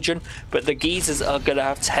for Agent, but the Geezers are going to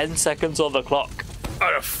have 10 seconds on the clock.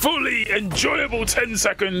 A fully enjoyable 10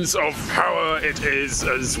 seconds of power it is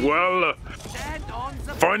as well.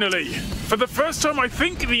 Finally, for the first time I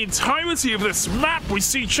think in the entirety of this map, we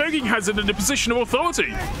see Choking Hazard in a position of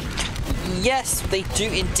authority. Yes, they do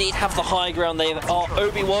indeed have the high ground. They are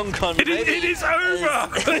Obi-Wan country. It is over!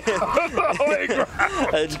 The high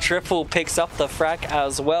ground. And Triple picks up the frag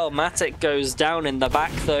as well. Matic goes down in the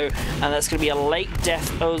back though, and that's going to be a late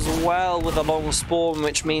death as well with a long spawn,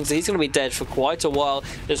 which means he's going to be dead for quite a while.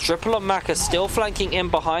 As Triple and Mac are still flanking in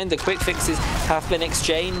behind, the quick fixes have been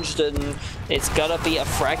exchanged, and it's going to be a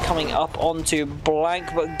frag coming up onto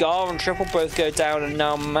Blank, but Gar and Triple both go down, and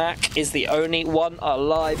now Mac is the only one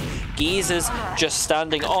alive. Geezers just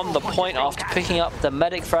standing on the point after picking up the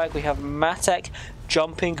medic frag. We have Matek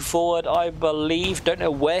jumping forward, I believe. Don't know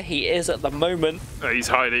where he is at the moment. He's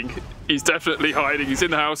hiding. He's definitely hiding. He's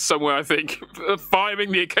in the house somewhere, I think,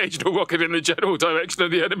 firing the occasional rocket in the general direction of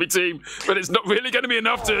the enemy team. But it's not really going to be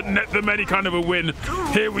enough to net them any kind of a win.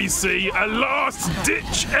 Here we see a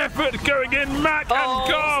last-ditch effort going in. Mac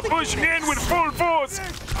and Gar pushing in with full force.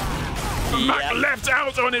 Mac left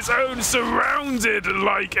out on his own, surrounded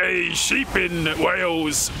like a sheep in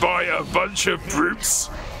Wales by a bunch of brutes.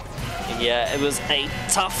 Yeah, it was a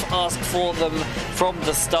tough ask for them from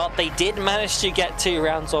the start. They did manage to get 2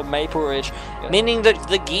 rounds on Maple Ridge, meaning that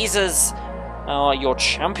the Geezers are your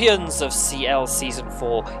champions of CL Season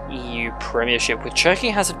 4 EU Premiership, with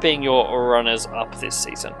Choking Hazard being your runners-up this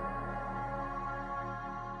season.